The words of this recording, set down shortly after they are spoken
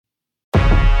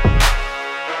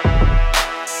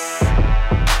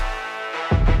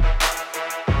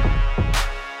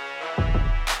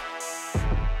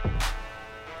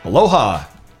Aloha!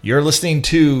 You're listening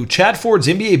to Chad Ford's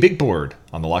NBA Big Board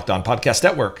on the Locked On Podcast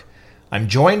Network. I'm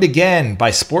joined again by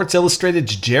Sports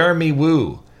Illustrated's Jeremy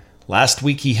Woo. Last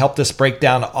week, he helped us break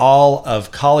down all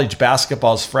of college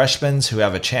basketball's freshmen who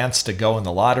have a chance to go in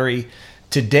the lottery.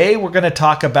 Today, we're going to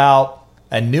talk about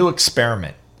a new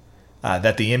experiment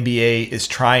that the NBA is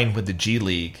trying with the G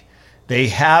League. They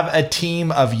have a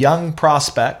team of young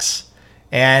prospects,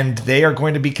 and they are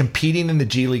going to be competing in the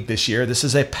G League this year. This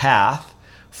is a path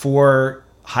for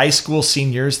high school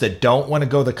seniors that don't want to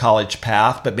go the college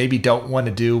path, but maybe don't want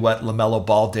to do what LaMelo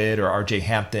Ball did or RJ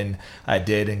Hampton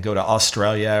did and go to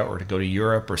Australia or to go to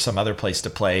Europe or some other place to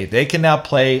play. They can now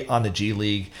play on the G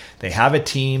League. They have a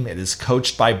team. It is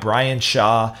coached by Brian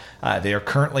Shaw. They are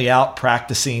currently out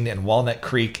practicing in Walnut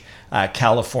Creek,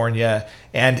 California.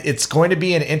 And it's going to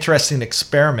be an interesting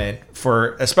experiment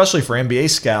especially for NBA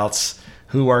scouts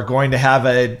who are going to have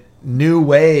a new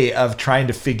way of trying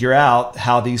to figure out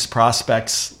how these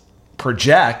prospects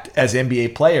project as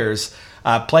NBA players,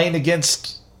 playing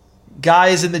against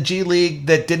guys in the G League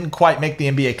that didn't quite make the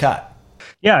NBA cut.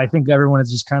 Yeah, I think everyone is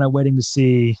just kind of waiting to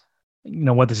see,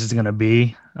 what this is going to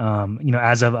be.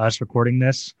 As of us recording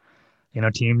this,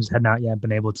 teams had not yet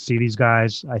been able to see these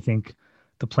guys. I think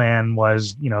the plan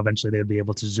was, eventually they'd be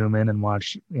able to zoom in and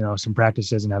watch, some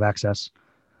practices and have access.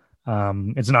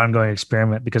 It's an ongoing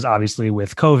experiment because obviously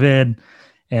with COVID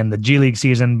and the G League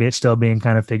season still being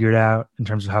kind of figured out in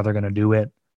terms of how they're going to do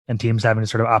it and teams having to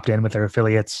sort of opt in with their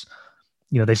affiliates,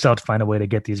 they still have to find a way to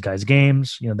get these guys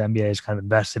games. The NBA is kind of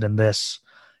invested in this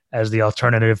as the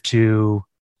alternative to,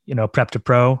 prep to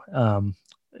pro. I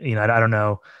don't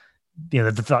know,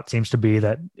 the thought seems to be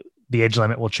that the age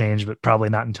limit will change, but probably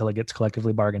not until it gets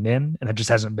collectively bargained in. And it just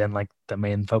hasn't been like the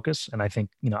main focus. And I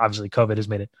think, obviously COVID has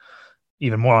made it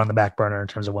even more on the back burner in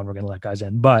terms of when we're going to let guys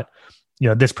in. But,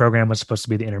 this program was supposed to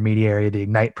be the intermediary, the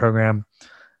Ignite program,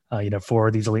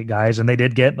 for these elite guys. And they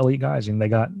did get elite guys. And they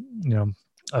got,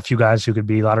 a few guys who could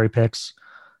be lottery picks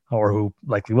or who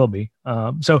likely will be.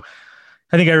 So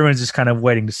I think everyone's just kind of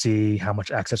waiting to see how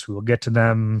much access we will get to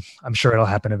them. I'm sure it'll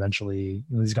happen eventually.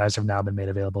 These guys have now been made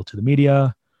available to the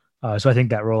media. So I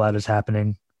think that rollout is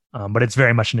happening. But it's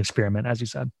very much an experiment, as you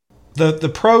said.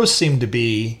 The pros seem to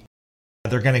be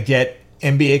they're going to get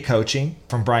NBA coaching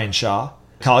from Brian Shaw.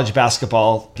 College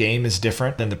basketball game is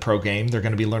different than the pro game. They're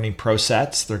going to be learning pro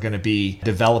sets. They're going to be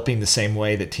developing the same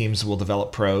way that teams will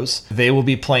develop pros. They will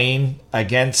be playing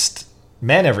against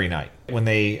men every night when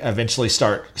they eventually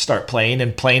start playing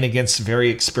and playing against very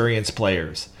experienced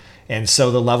players. And so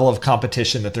the level of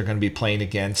competition that they're going to be playing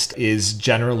against is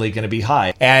generally going to be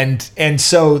high. And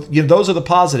so those are the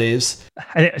positives.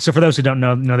 So for those who don't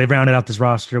know, they've rounded out this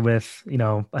roster with,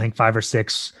 I think 5 or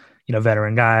 6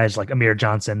 veteran guys, like Amir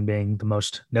Johnson being the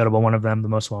most notable one of them, the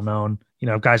most well-known,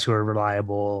 guys who are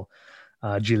reliable,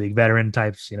 G League veteran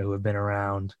types, who have been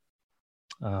around.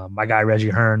 My guy, Reggie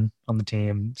Hearn on the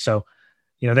team. So,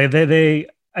 they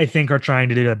I think are trying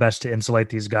to do their best to insulate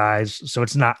these guys. So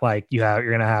it's not like you're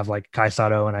going to have like Kai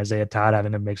Sato and Isaiah Todd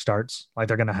having to make starts. Like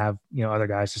they're going to have, other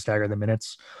guys to stagger the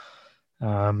minutes.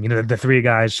 The 3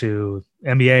 guys who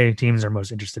NBA teams are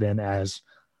most interested in as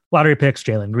lottery picks,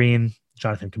 Jalen Green,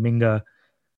 Jonathan Kuminga,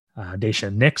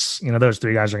 Daishen Nix, those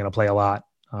 3 guys are going to play a lot,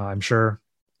 I'm sure.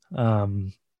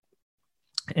 And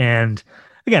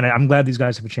again, I'm glad these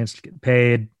guys have a chance to get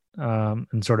paid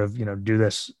and sort of, do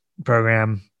this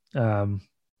program.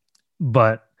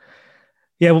 But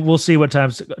yeah, we'll see what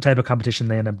type of competition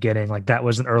they end up getting. Like that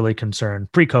was an early concern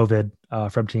pre-COVID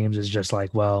from teams is just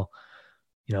like, well,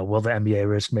 will the NBA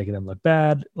risk making them look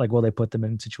bad? Like, will they put them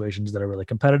in situations that are really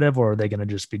competitive, or are they going to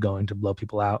just be going to blow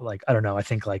people out? Like, I don't know. I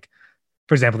think like,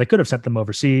 for example, they could have sent them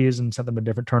overseas and sent them to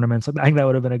different tournaments. Like, I think that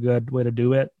would have been a good way to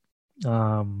do it.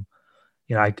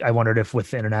 I wondered if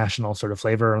with the international sort of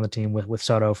flavor on the team with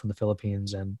Soto from the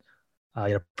Philippines and,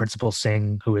 Principal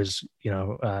Singh, who is,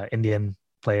 Indian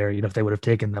player, if they would have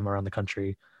taken them around the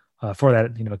country for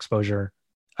that, exposure.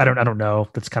 I don't know.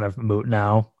 That's kind of moot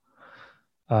now.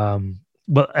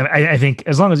 But I think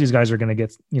as long as these guys are going to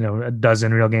get, a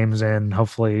dozen real games in,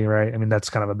 hopefully, right? I mean, that's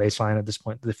kind of a baseline at this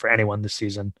point for anyone this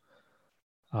season.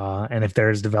 And if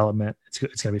there's development, it's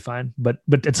going to be fine. But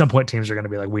at some point, teams are going to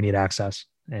be like, we need access.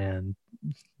 And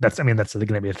that's going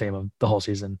to be a theme of the whole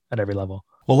season at every level.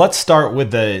 Well, let's start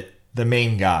with the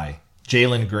main guy,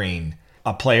 Jalen Green,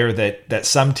 a player that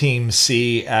some teams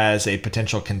see as a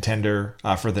potential contender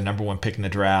for the number 1 pick in the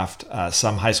draft.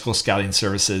 Some high school scouting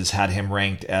services had him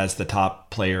ranked as the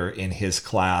top player in his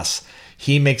class.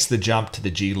 He makes the jump to the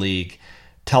G League.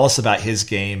 Tell us about his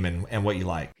game and what you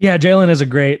like. Yeah, Jalen is a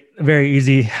great, very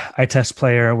easy eye test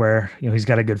player where, he's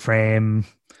got a good frame,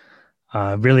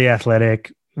 really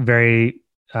athletic, very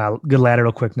good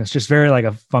lateral quickness, just very like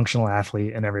a functional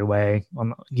athlete in every way.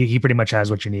 He pretty much has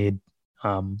what you need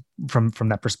from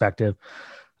that perspective.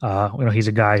 He's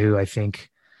a guy who I think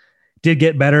did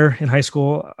get better in high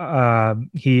school.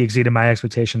 He exceeded my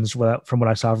expectations from what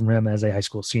I saw from him as a high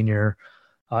school senior.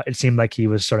 It seemed like he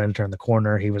was starting to turn the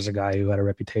corner. He was a guy who had a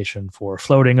reputation for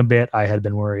floating a bit. I had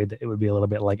been worried that it would be a little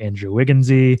bit like Andrew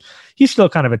Wigginsy. He's still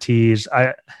kind of a tease.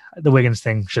 The Wiggins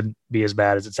thing shouldn't be as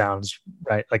bad as it sounds,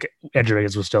 right? Like Andrew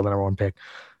Wiggins was still the number one pick.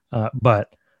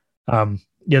 But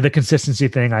the consistency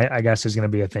thing, I guess, is going to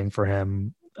be a thing for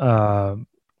him.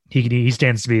 He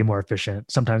stands to be more efficient,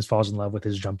 sometimes falls in love with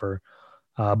his jumper,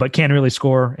 but can really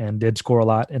score and did score a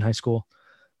lot in high school.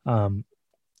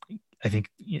 I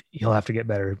think he'll have to get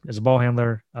better as a ball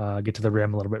handler, get to the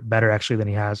rim a little bit better actually than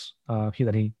he has.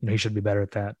 He should be better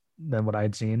at that than what I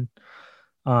had seen.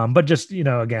 But just,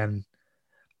 again,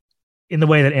 in the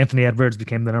way that Anthony Edwards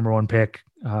became the number one pick,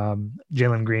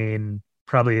 Jalen Green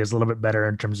probably is a little bit better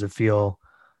in terms of feel.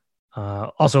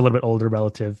 Also a little bit older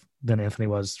relative than Anthony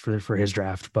was for his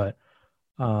draft, but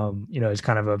he's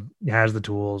kind of has the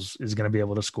tools, is going to be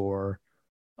able to score.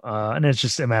 And it's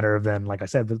just a matter of then, like I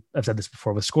said, I've said this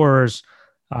before with scorers,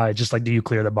 just like, do you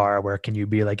clear the bar where can you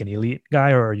be like an elite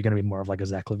guy, or are you going to be more of like a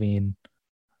Zach LaVine,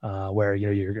 where,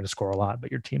 you're going to score a lot,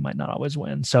 but your team might not always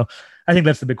win. So I think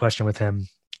that's the big question with him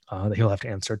that he'll have to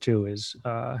answer too is,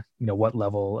 what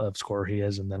level of scorer he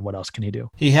is, and then what else can he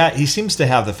do? He seems to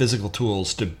have the physical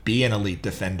tools to be an elite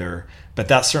defender, but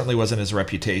that certainly wasn't his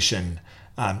reputation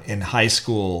in high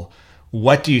school.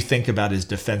 What do you think about his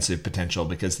defensive potential?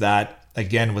 Because that,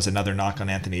 again, was another knock on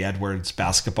Anthony Edwards.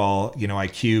 Basketball,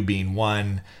 IQ being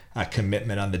one,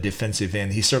 commitment on the defensive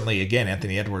end. He certainly, again,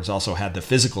 Anthony Edwards also had the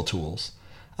physical tools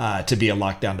to be a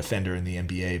lockdown defender in the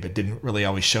NBA, but didn't really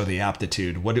always show the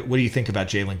aptitude. What do you think about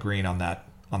Jalen Green on that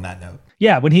note?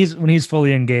 Yeah, when he's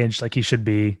fully engaged, like he should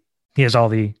be, he has all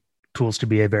the tools to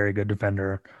be a very good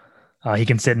defender. He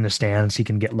can sit in the stands, he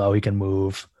can get low, he can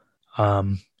move.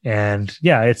 And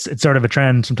yeah, it's sort of a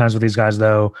trend sometimes with these guys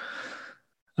though.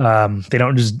 They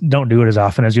don't do it as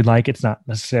often as you'd like. It's not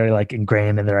necessarily like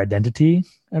ingrained in their identity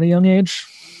at a young age.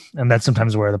 And that's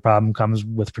sometimes where the problem comes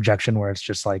with projection, where it's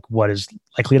just like what is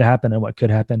likely to happen and what could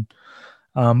happen.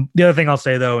 The other thing I'll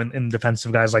say though, in defense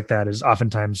of guys like that, is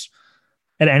oftentimes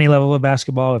at any level of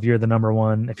basketball, if you're the number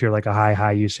one, if you're like a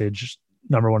high usage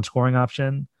number one scoring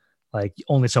option, like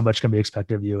only so much can be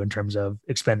expected of you in terms of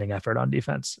expending effort on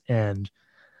defense. And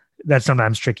that's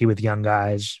sometimes tricky with young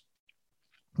guys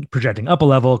projecting up a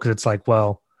level, because it's like,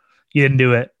 well, you didn't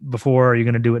do it before, you're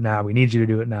going to do it now. We need you to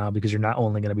do it now because you're not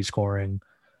only going to be scoring.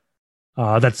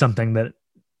 That's something that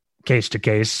case to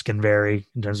case can vary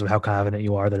in terms of how confident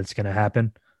you are that it's going to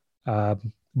happen.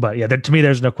 But yeah, to me,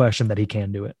 there's no question that he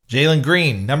can do it. Jalen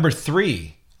Green, number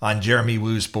 3 on Jeremy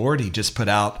Woo's board. He just put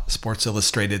out Sports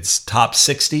Illustrated's top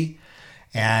 60,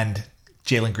 and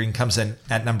Jalen Green comes in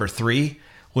at number 3.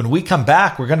 When we come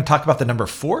back, we're going to talk about the number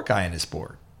 4 guy on his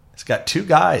board. He's got 2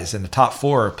 guys in the top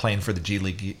 4 playing for the G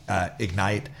League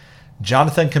Ignite,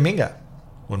 Jonathan Kuminga.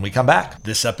 When we come back,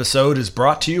 this episode is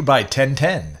brought to you by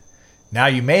 1010. Now,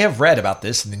 you may have read about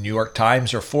this in the New York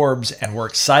Times or Forbes, and we're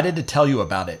excited to tell you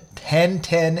about it.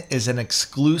 1010 is an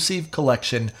exclusive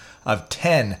collection of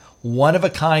 10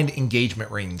 one-of-a-kind engagement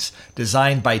rings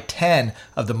designed by 10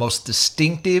 of the most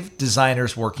distinctive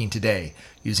designers working today.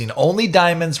 Using only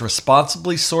diamonds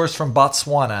responsibly sourced from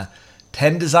Botswana,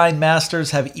 10 design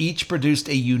masters have each produced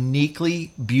a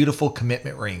uniquely beautiful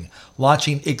commitment ring,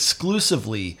 launching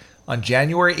exclusively on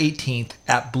January 18th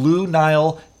at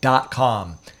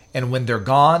BlueNile.com. And when they're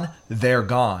gone, they're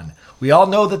gone. We all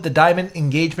know that the diamond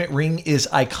engagement ring is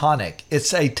iconic.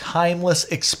 It's a timeless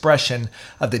expression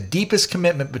of the deepest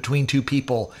commitment between two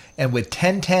people. And with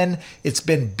 1010, it's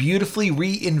been beautifully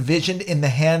re-envisioned in the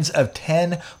hands of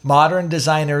 10 modern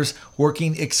designers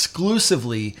working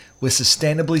exclusively with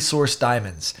sustainably sourced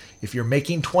diamonds. If you're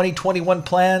making 2021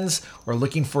 plans or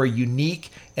looking for a unique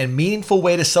and meaningful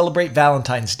way to celebrate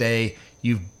Valentine's Day,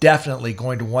 you're definitely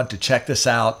going to want to check this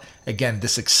out. Again,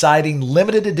 this exciting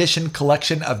limited edition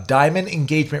collection of diamond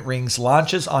engagement rings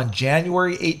launches on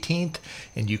January 18th,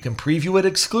 and you can preview it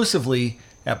exclusively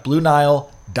at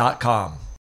BlueNile.com.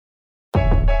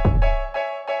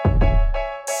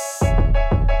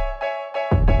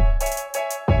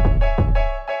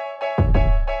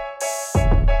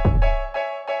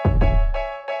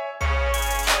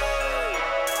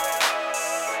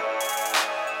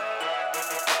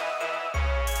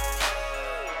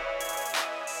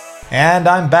 And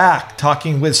I'm back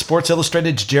talking with Sports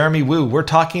Illustrated's Jeremy Woo. We're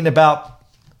talking about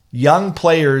young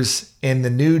players in the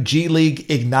new G League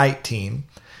Ignite team.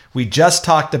 We just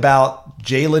talked about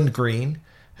Jalen Green,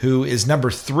 who is number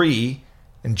 3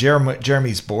 in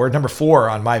Jeremy's board, number 4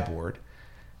 on my board.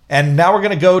 And now we're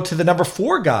going to go to the number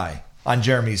 4 guy on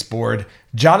Jeremy's board,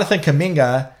 Jonathan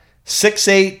Kuminga,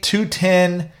 6'8",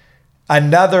 210,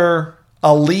 another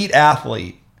elite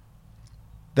athlete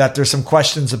that there's some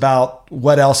questions about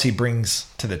what else he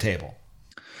brings to the table.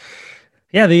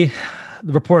 Yeah, the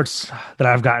reports that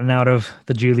I've gotten out of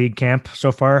the G League camp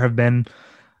so far have been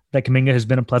that Kuminga has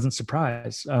been a pleasant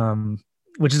surprise,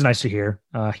 which is nice to hear.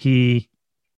 He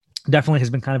definitely has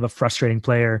been kind of a frustrating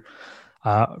player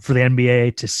for the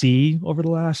NBA to see over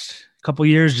the last couple of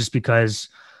years, just because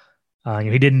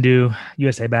he didn't do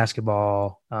USA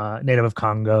basketball, native of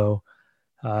Congo,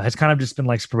 has kind of just been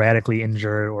like sporadically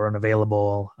injured or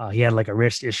unavailable. He had like a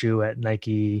wrist issue at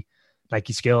Nike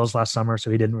Skills last summer, so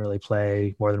he didn't really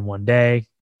play more than one day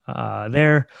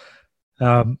there.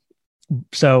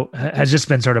 So has just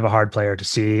been sort of a hard player to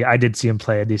see. I did see him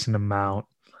play a decent amount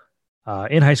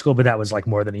in high school, but that was like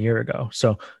more than a year ago.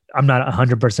 So I'm not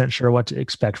 100% sure what to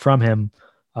expect from him.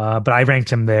 But I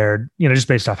ranked him there, just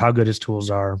based off how good his tools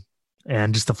are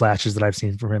and just the flashes that I've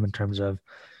seen from him in terms of,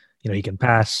 he can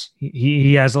pass.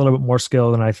 He has a little bit more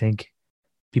skill than I think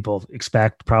people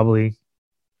expect, probably.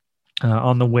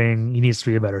 On the wing, he needs to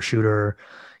be a better shooter.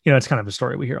 It's kind of a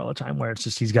story we hear all the time where it's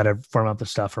just he's got to firm up the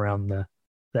stuff around the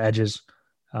edges.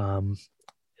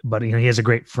 But he has a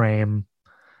great frame.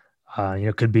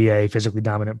 Could be a physically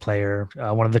dominant player.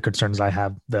 One of the concerns I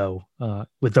have, though,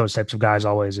 with those types of guys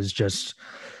always is just,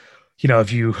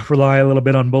 if you rely a little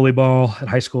bit on bully ball at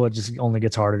high school, it just only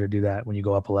gets harder to do that when you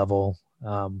go up a level.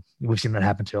 We've seen that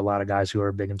happen to a lot of guys who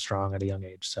are big and strong at a young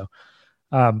age. So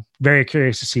very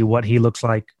curious to see what he looks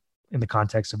like in the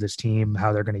context of this team,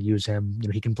 how they're going to use him.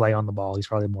 He can play on the ball. He's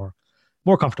probably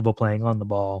more comfortable playing on the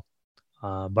ball.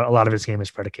 But a lot of his game is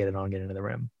predicated on getting to the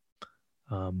rim.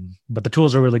 But the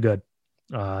tools are really good.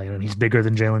 He's bigger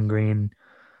than Jalen Green,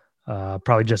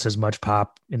 probably just as much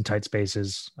pop in tight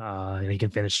spaces. And he can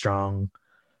finish strong.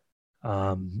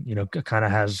 Kind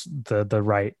of has the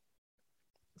right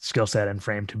skill set and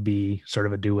frame to be sort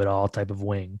of a do-it-all type of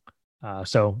wing.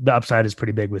 So the upside is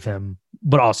pretty big with him,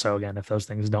 but also, again, if those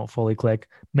things don't fully click,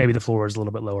 maybe the floor is a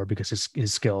little bit lower because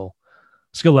his skill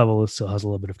level still has a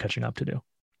little bit of catching up to do.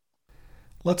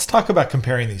 Let's talk about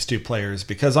comparing these two players,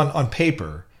 because on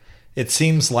paper, it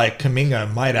seems like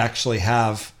Kuminga might actually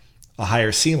have a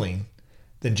higher ceiling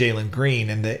than Jalen Green.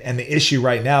 And the issue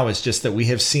right now is just that we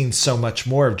have seen so much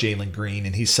more of Jalen Green,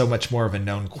 and he's so much more of a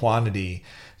known quantity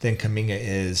than Kuminga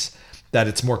is, that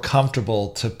it's more comfortable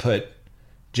to put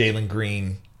Jalen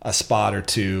Green a spot or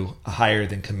two higher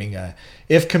than Kuminga.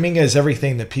 If Kuminga is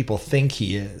everything that people think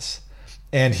he is,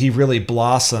 and he really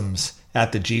blossoms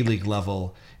at the G League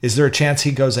level, is there a chance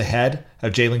he goes ahead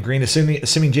of Jalen Green, assuming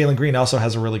Jalen Green also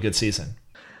has a really good season?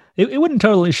 It wouldn't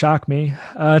totally shock me.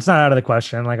 It's not out of the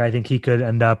question. Like, I think he could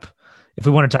end up, if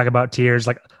we want to talk about tiers,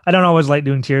 like, I don't always like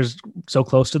doing tiers so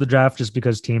close to the draft just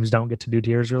because teams don't get to do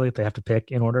tiers really if they have to pick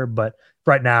in order. But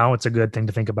right now it's a good thing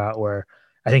to think about, where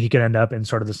I think he could end up in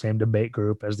sort of the same debate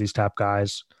group as these top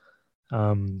guys,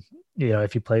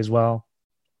 if he plays well,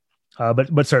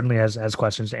 but certainly has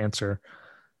questions to answer.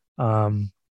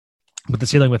 But the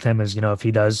ceiling with him is, if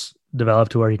he does develop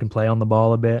to where he can play on the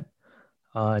ball a bit,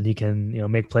 and he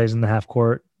can, make plays in the half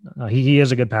court. He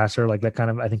is a good passer. Like, that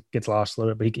kind of, I think, gets lost a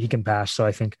little bit, but he can pass. So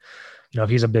I think, if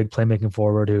he's a big playmaking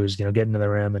forward who's, getting to the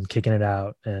rim and kicking it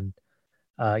out, and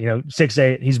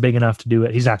 6'8", he's big enough to do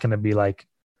it. He's not going to be like,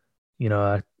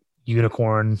 a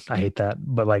unicorn. I hate that,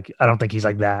 but like, I don't think he's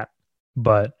like that,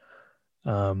 but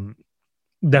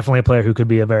definitely a player who could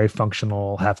be a very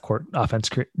functional half court offense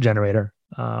generator.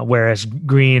 Whereas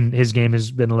Green, his game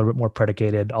has been a little bit more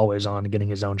predicated, always on getting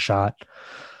his own shot,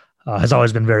 has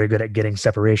always been very good at getting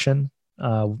separation.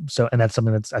 And that's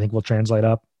something that's, I think, will translate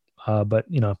up. But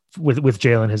with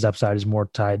Jalen, his upside is more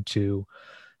tied to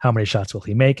how many shots will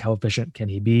he make? How efficient can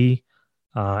he be?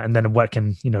 And then what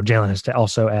can, Jalen has to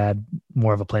also add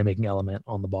more of a playmaking element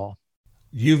on the ball.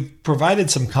 You've provided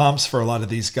some comps for a lot of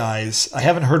these guys. I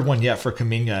haven't heard one yet for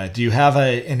Kuminga. Do you have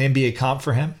an NBA comp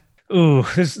for him? Ooh,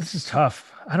 this is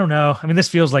tough. I don't know. I mean, this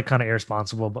feels like kind of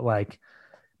irresponsible, but like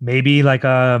maybe like,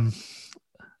 I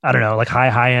don't know, like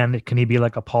high end. Can he be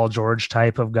like a Paul George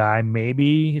type of guy?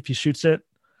 Maybe if he shoots it,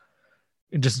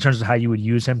 just in terms of how you would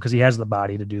use him, because he has the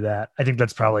body to do that. I think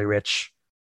that's probably rich.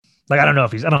 Like, I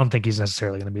don't think he's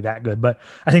necessarily going to be that good, but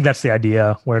I think that's the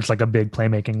idea, where it's like a big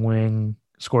playmaking wing,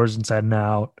 scores inside and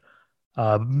out,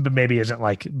 but maybe isn't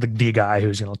like the guy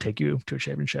who's going to take you to a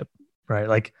championship, right?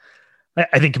 Like,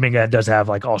 I think Kuminga does have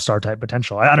like all-star type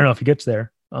potential. I don't know if he gets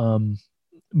there,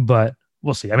 but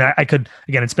we'll see. I mean, I could,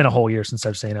 again, it's been a whole year since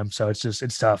I've seen him, so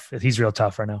it's tough. He's real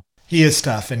tough right now. He is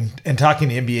tough. And talking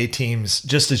to NBA teams,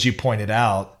 just as you pointed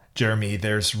out, Jeremy,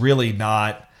 there's really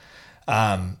not,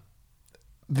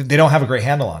 they don't have a great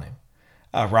handle on him,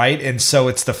 right? And so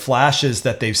it's the flashes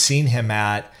that they've seen him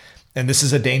at. And this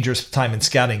is a dangerous time in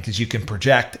scouting because you can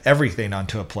project everything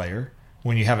onto a player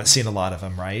when you haven't seen a lot of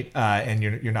them, right? And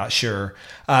you're not sure.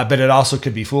 But it also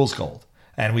could be fool's gold.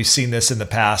 And we've seen this in the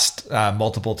past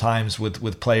multiple times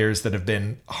with players that have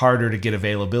been harder to get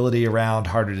availability around,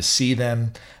 harder to see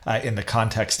them in the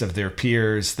context of their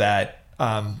peers, that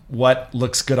what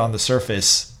looks good on the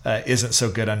surface isn't so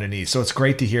good underneath. So it's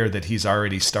great to hear that he's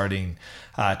already starting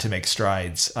to make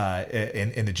strides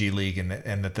in the G League, and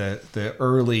that the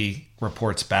early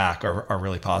reports back are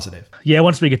really positive. Yeah,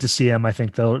 once we get to see him, I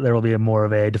think there will be more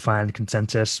of a defined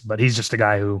consensus, but he's just a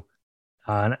guy who,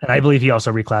 and I believe he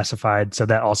also reclassified, so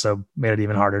that also made it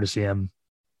even harder to see him.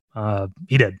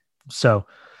 He did. So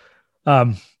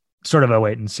sort of a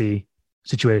wait and see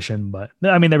situation, but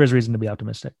I mean, there is reason to be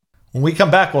optimistic. When we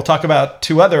come back, we'll talk about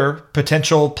two other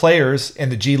potential players in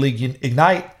the G League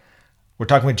Ignite. We're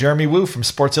talking with Jeremy Woo from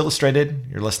Sports Illustrated.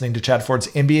 You're listening to Chad Ford's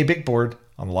NBA Big Board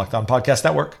on the Locked On Podcast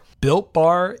Network. Built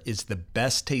Bar is the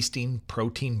best tasting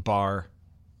protein bar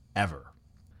ever.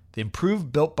 The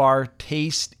improved Built Bar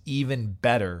tastes even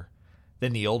better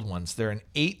than the old ones. They're in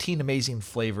 18 amazing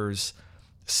flavors,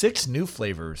 6 new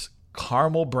flavors: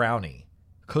 caramel brownie,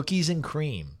 cookies and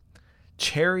cream,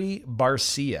 cherry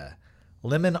barcia,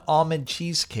 lemon almond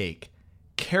cheesecake,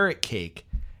 carrot cake,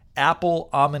 apple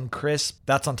almond crisp.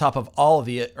 That's on top of all of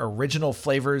the original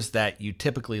flavors that you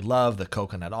typically love: the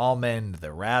coconut almond,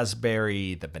 the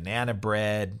raspberry, the banana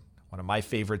bread. One of my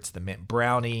favorites, the mint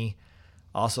brownie.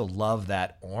 Also love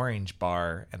that orange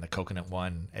bar and the coconut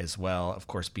one as well, of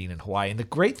course, being in Hawaii. And the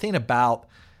great thing about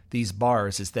these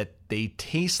bars is that they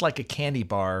taste like a candy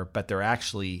bar, but they're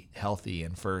actually healthy.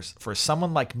 And for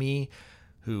someone like me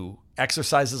who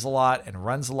exercises a lot and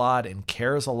runs a lot and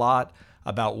cares a lot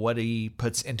about what he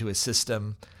puts into his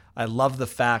system, I love the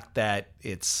fact that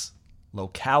it's low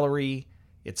calorie,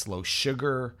 it's low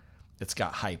sugar, it's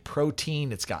got high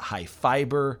protein, it's got high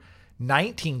fiber,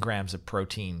 19 grams of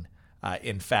protein,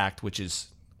 in fact, which is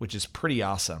pretty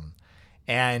awesome.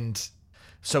 And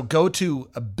so go to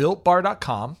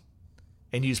builtbar.com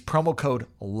and use promo code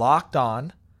Locked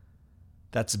On.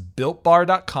 That's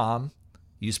builtbar.com.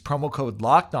 Use promo code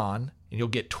Locked On, and you'll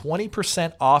get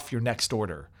 20% off your next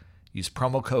order. Use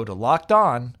promo code Locked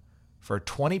On for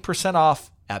 20%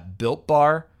 off at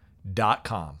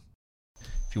builtbar.com.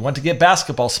 If you want to get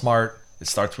basketball smart, it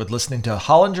starts with listening to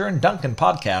Hollinger and Duncan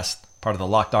podcast, part of the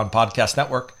Locked On Podcast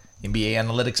Network. NBA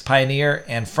analytics pioneer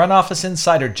and front office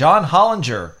insider John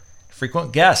Hollinger,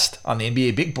 frequent guest on the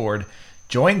NBA Big Board,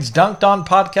 joins Dunked On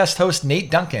podcast host Nate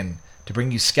Duncan to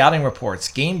bring you scouting reports,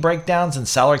 game breakdowns, and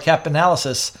salary cap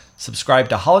analysis. Subscribe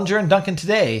to Hollinger and Duncan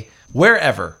today,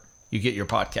 wherever you get your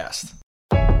podcast.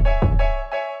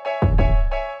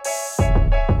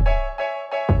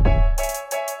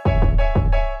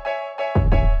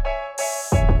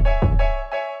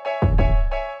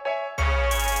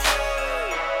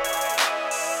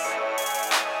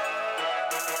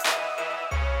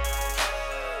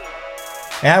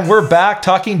 And we're back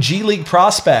talking G League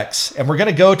prospects. And we're going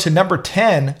to go to number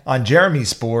 10 on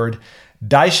Jeremy's board,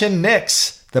 Daishen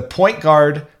Nix, the point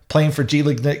guard playing for G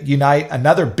League Unite.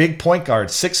 Another big point guard,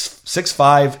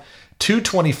 6'5",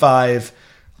 225.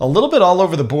 A little bit all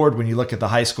over the board when you look at the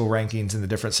high school rankings and the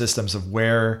different systems of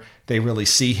where they really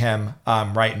see him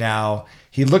right now.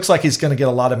 He looks like he's going to get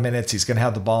a lot of minutes. He's going to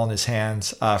have the ball in his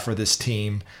hands for this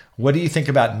team. What do you think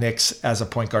about Nix as a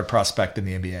point guard prospect in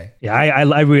the NBA? Yeah,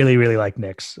 I really, really like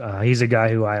Nix. He's a guy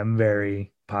who I am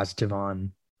very positive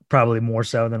on, probably more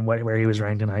so than where he was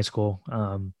ranked in high school.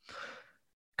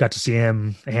 Got to see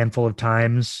him a handful of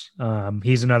times.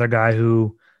 He's another guy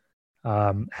who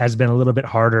has been a little bit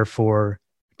harder for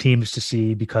teams to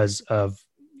see because of,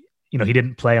 he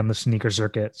didn't play on the sneaker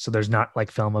circuit. So there's not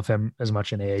like film of him as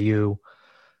much in AAU.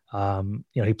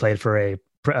 He played for a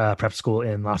prep school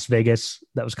in Las Vegas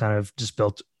that was kind of just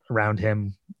built around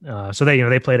him. So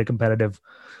they played a competitive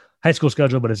high school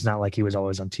schedule, but it's not like he was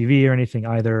always on TV or anything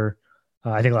either.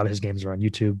 I think a lot of his games are on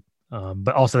YouTube.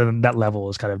 But also that level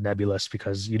is kind of nebulous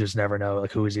because you just never know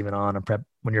like who is even on a prep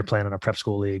when you're playing on a prep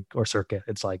school league or circuit.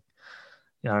 It's like,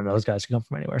 I don't know, those guys can come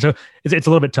from anywhere. So it's a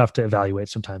little bit tough to evaluate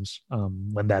sometimes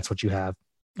when that's what you have.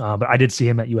 But I did see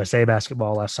him at USA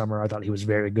basketball last summer. I thought he was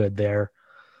very good there.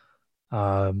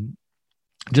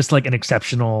 Just like an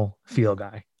exceptional feel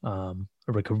guy,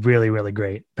 like a really, really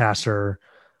great passer,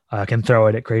 can throw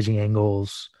it at crazy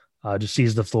angles, just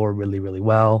sees the floor really, really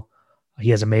well. He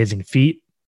has amazing feet.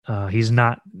 He's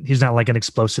not like an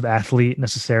explosive athlete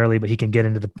necessarily, but he can get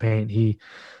into the paint. He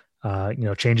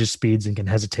changes speeds and can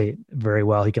hesitate very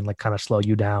well. He can like kind of slow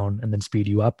you down and then speed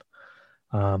you up.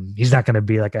 He's not going to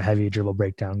be like a heavy dribble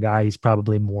breakdown guy. He's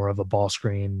probably more of a ball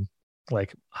screen,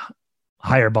 like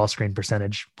higher ball screen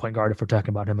percentage point guard if we're talking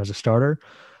about him as a starter.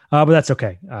 But that's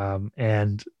okay.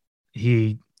 And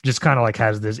he just kind of like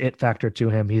has this it factor to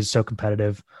him. He's so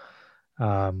competitive.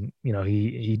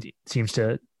 He seems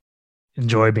to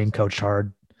enjoy being coached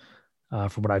hard,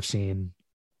 from what I've seen.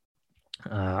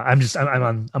 I'm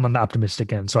on the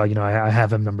optimistic end. So, I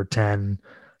have him number 10.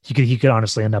 He could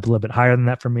honestly end up a little bit higher than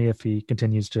that for me if he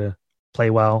continues to play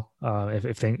well.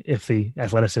 If the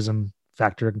athleticism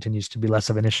factor continues to be less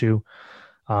of an issue.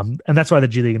 And that's why the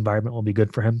G League environment will be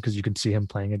good for him, because you can see him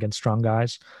playing against strong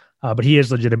guys. But he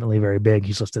is legitimately very big.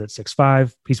 He's listed at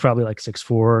 6'5". He's probably like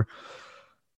 6'4".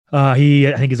 I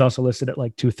think he's also listed at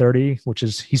like 230, which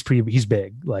is he's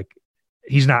big. Like,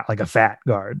 he's not like a fat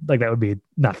guard. Like, that would be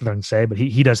not the thing to say, but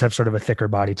he does have sort of a thicker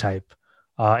body type.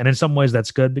 And in some ways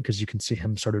that's good, because you can see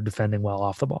him sort of defending well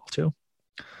off the ball too.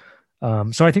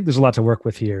 So I think there's a lot to work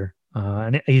with here.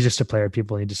 And he's just a player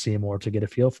people need to see more to get a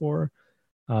feel for.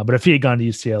 But if he had gone to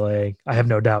UCLA, I have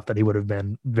no doubt that he would have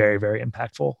been very, very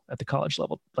impactful at the college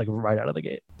level, like right out of the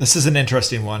gate. This is an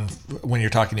interesting one when you're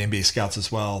talking to NBA scouts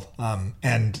as well.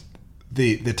 And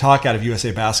the talk out of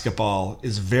USA Basketball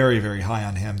is very, very high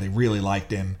on him. They really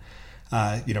liked him,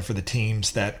 for the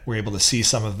teams that were able to see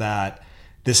some of that.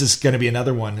 This is going to be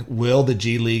another one. Will the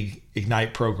G League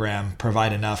Ignite program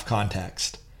provide enough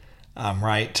context,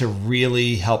 right, to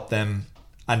really help them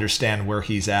understand where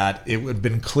he's at? It would have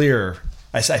been clear,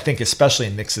 I think, especially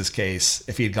in Knicks's case,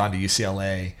 if he had gone to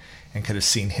UCLA and could have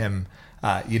seen him,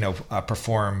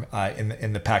 perform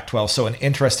in the Pac-12. So an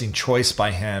interesting choice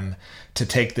by him to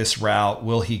take this route.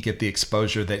 Will he get the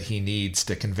exposure that he needs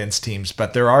to convince teams?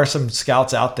 But there are some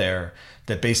scouts out there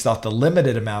that, based off the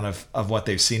limited amount of what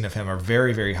they've seen of him, are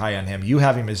very, very high on him. You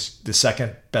have him as the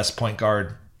second best point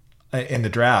guard in the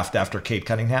draft after Cade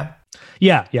Cunningham.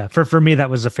 Yeah. For me, that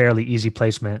was a fairly easy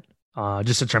placement,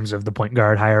 just in terms of the point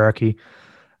guard hierarchy.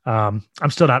 I'm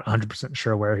still not 100%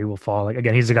 sure where he will fall. Like,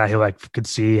 again, he's a guy who I could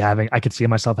see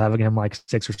myself having him like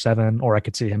 6 or 7, or I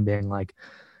could see him being like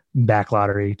back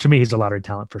lottery. To me, he's a lottery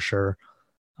talent for sure.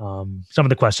 Some of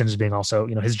the questions being also,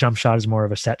 his jump shot is more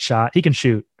of a set shot. He can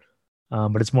shoot,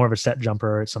 but it's more of a set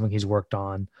jumper. It's something he's worked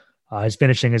on. His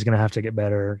finishing is going to have to get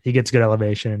better. He gets good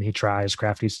elevation and he tries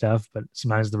crafty stuff, but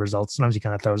sometimes he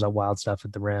kind of throws out wild stuff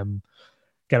at the rim.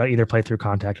 Got to either play through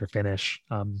contact or finish,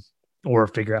 or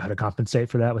figure out how to compensate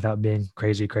for that without being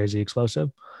crazy, crazy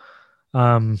explosive.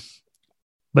 But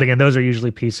again, those are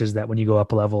usually pieces that when you go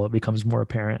up a level, it becomes more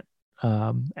apparent.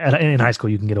 In high school,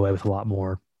 you can get away with a lot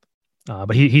more.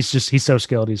 But he's so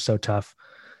skilled. He's so tough,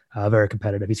 very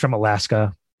competitive. He's from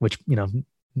Alaska, which, there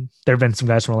have been some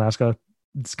guys from Alaska.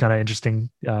 It's kind of interesting,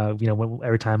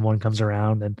 every time one comes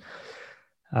around,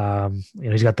 and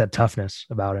he's got that toughness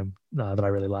about him that I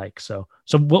really like. So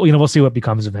we'll see what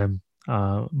becomes of him.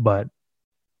 But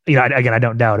again, I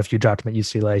don't doubt if you dropped him at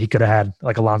UCLA, he could have had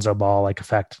like a Lonzo Ball like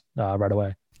effect right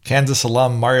away. Kansas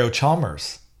alum Mario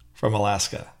Chalmers from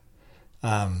Alaska.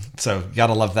 So you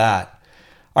gotta love that.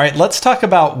 All right, let's talk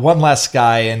about one last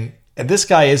guy, and this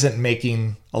guy isn't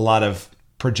making a lot of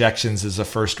projections as a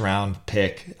first round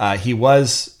pick. He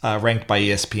was ranked by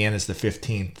ESPN as the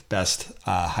 15th best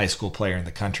high school player in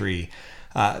the country.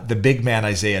 The big man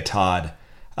Isaiah Todd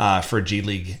for G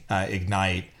League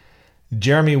Ignite.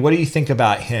 Jeremy, what do you think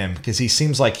about him? Because he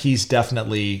seems like he's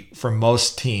definitely, for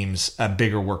most teams, a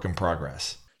bigger work in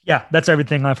progress. Yeah, that's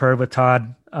everything I've heard with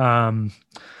Todd. I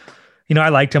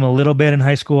liked him a little bit in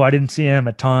high school. I didn't see him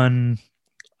a ton.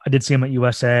 I did see him at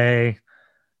USA.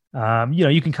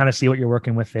 You can kind of see what you're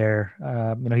working with there.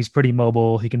 He's pretty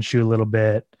mobile. He can shoot a little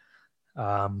bit.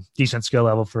 Decent skill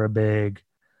level for a big.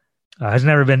 Has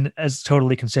never been as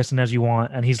totally consistent as you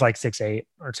want, and he's like 6'8"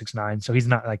 or 6'9", so he's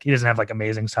not like, he doesn't have like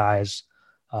amazing size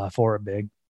for a big.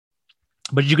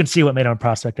 But you can see what made him a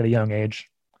prospect at a young age.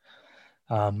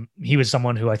 He was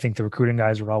someone who I think the recruiting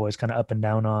guys were always kind of up and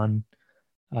down on.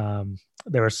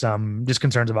 There were some just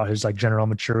concerns about his like general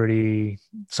maturity.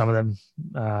 Some of them,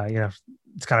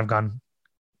 it's kind of gone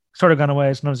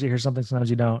away. Sometimes you hear something,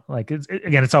 sometimes you don't. Like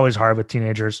it's always hard with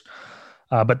teenagers.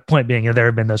 But point being, there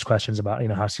have been those questions about,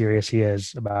 how serious he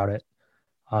is about it.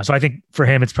 So I think for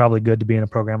him, it's probably good to be in a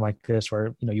program like this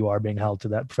where, you are being held to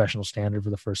that professional standard for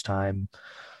the first time.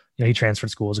 He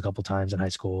transferred schools a couple times in high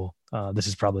school. This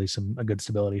is probably a good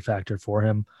stability factor for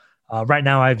him. Right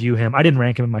now, I view him, I didn't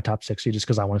rank him in my top 60 just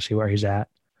because I want to see where he's at.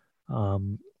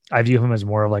 I view him as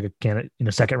more of like a candidate,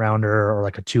 second rounder or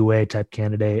like a two-way type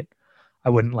candidate. I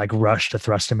wouldn't like rush to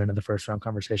thrust him into the first round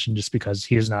conversation just because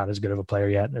he is not as good of a player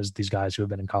yet as these guys who have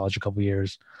been in college a couple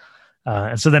years.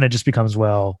 And so then it just becomes,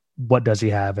 well, what does he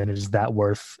have? And is that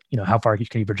worth, how far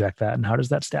can you project that? And how does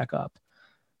that stack up?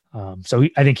 I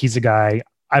think he's a guy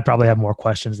I probably have more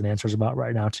questions than answers about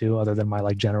right now too, other than my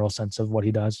like general sense of what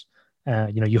he does.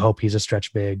 You hope he's a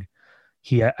stretch big.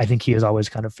 I think he has always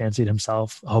kind of fancied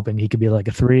himself, hoping he could be like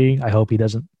a 3. I hope he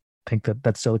doesn't think that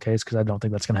that's still the case, because I don't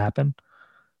think that's going to happen.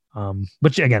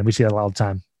 But again, we see that a lot of the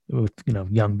time with,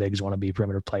 young bigs want to be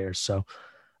perimeter players. So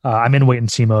I'm in wait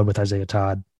and see mode with Isaiah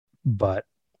Todd, but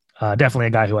definitely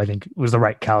a guy who I think was the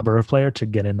right caliber of player to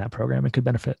get in that program and could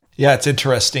benefit. Yeah, it's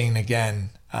interesting.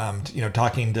 Again,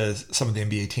 talking to some of the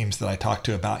NBA teams that I talked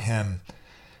to about him,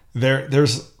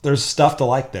 there's stuff to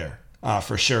like there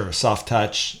for sure. Soft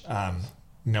touch,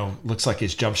 looks like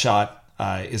his jump shot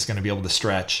is going to be able to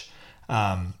stretch.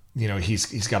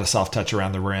 He's got a soft touch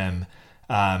around the rim.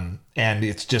 And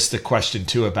it's just a question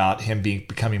too about him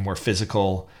becoming more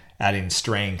physical, adding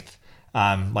strength.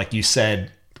 Like you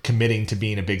said, committing to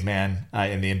being a big man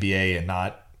in the NBA and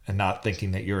not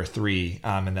thinking that you're a 3,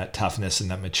 and that toughness and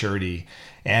that maturity.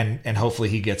 And hopefully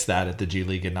he gets that at the G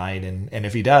League Ignite. And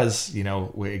if he does,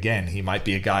 again, he might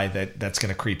be a guy that's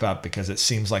going to creep up, because it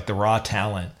seems like the raw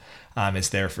talent is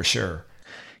there for sure.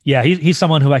 Yeah, he's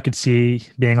someone who I could see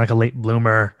being like a late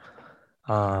bloomer,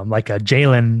 like a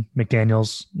Jalen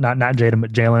McDaniels, not Jaden,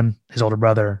 but Jalen, his older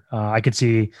brother. I could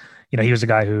see, he was a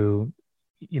guy who,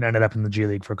 ended up in the G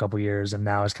League for a couple of years and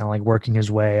now is kind of like working his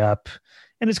way up.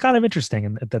 And it's kind of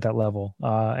interesting at that level.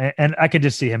 And I could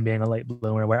just see him being a late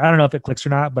bloomer where I don't know if it clicks or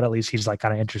not, but at least he's like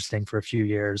kind of interesting for a few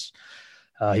years.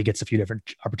 He gets a few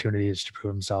different opportunities to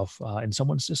prove himself in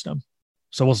someone's system.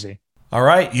 So we'll see. All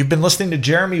right. You've been listening to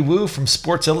Jeremy Woo from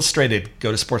Sports Illustrated.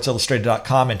 Go to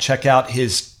sportsillustrated.com and check out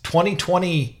his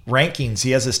 2020 rankings.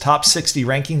 He has his top 60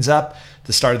 rankings up at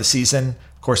the start of the season.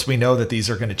 Of course, we know that these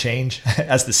are going to change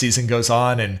as the season goes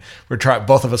on, and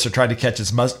both of us are trying to catch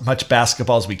as much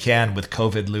basketball as we can with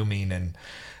COVID looming and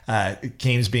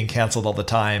games being canceled all the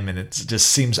time, and it just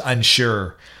seems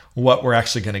unsure what we're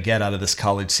actually going to get out of this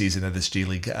college season or this G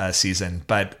League season.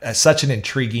 But such an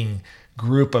intriguing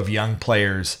group of young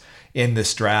players in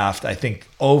this draft. I think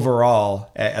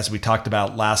overall, as we talked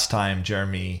about last time,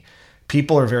 Jeremy,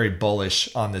 people are very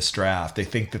bullish on this draft. They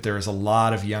think that there is a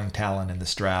lot of young talent in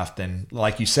this draft. And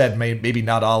like you said, maybe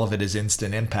not all of it is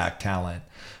instant impact talent,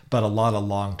 but a lot of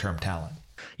long-term talent.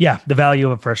 Yeah, the value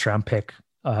of a first-round pick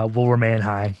will remain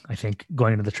high, I think,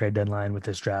 going into the trade deadline with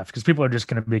this draft, because people are just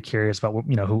going to be curious about,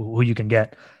 who you can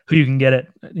get, at,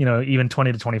 even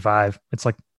 20 to 25. It's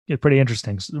like, it's pretty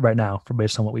interesting right now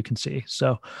based on what we can see.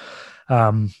 So,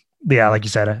 yeah, like you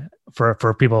said,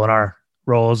 for people in our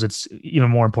roles, it's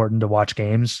even more important to watch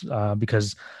games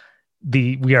because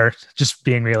we are just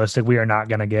being realistic. We are not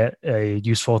going to get a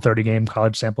useful 30-game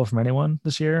college sample from anyone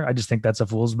this year. I just think that's a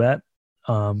fool's bet.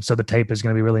 So the tape is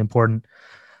going to be really important.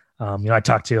 I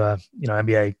talked to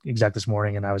NBA exec this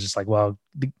morning, and I was just like, well,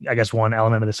 I guess one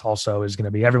element of this also is going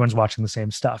to be everyone's watching the same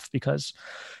stuff, because,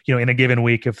 in a given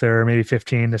week, if there are maybe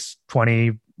 15 to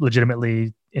 20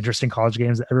 legitimately interesting college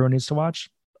games that everyone needs to watch,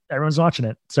 everyone's watching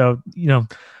it. So,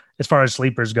 as far as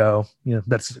sleepers go,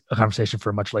 that's a conversation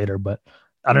for much later, but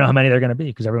I don't know how many they're going to be,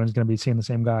 because everyone's going to be seeing the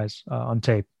same guys on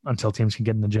tape until teams can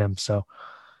get in the gym. So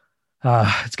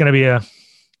it's going to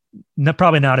be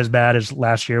probably not as bad as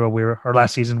last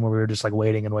season where we were just like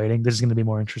waiting and waiting. This is going to be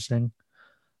more interesting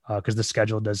because the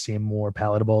schedule does seem more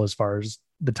palatable as far as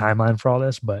the timeline for all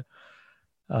this, but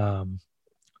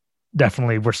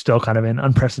definitely we're still kind of in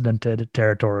unprecedented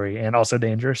territory and also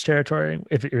dangerous territory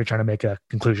if you're trying to make a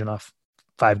conclusion off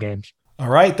 5 games. All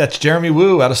right. That's Jeremy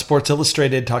Woo out of Sports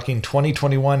Illustrated talking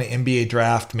 2021 NBA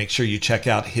draft. Make sure you check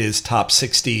out his top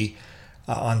 60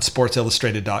 on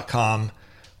sportsillustrated.com.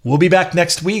 We'll be back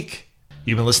next week.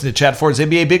 You've been listening to Chad Ford's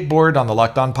NBA Big Board on the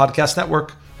Locked On Podcast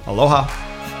Network. Aloha.